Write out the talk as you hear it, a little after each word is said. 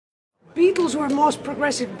Beatles were the most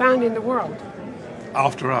progressive band in the world.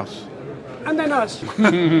 After us. And then us.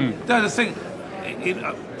 No, the thing,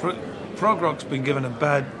 prog rock's been given a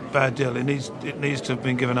bad deal. It needs to have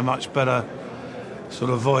been given a much better sort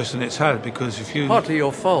of voice than it's had, because if you... Partly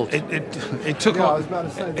your fault. It took Yeah, I on... was about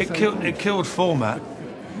to say the It same killed, thing. it killed format.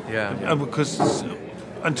 Yeah. And because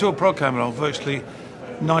until prog came along, virtually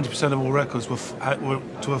 90% of all records were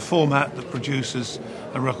to a format that producers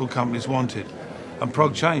and record companies wanted. And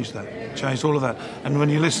prog changed that, changed all of that. And when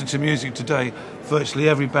you listen to music today, virtually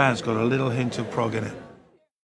every band's got a little hint of prog in it.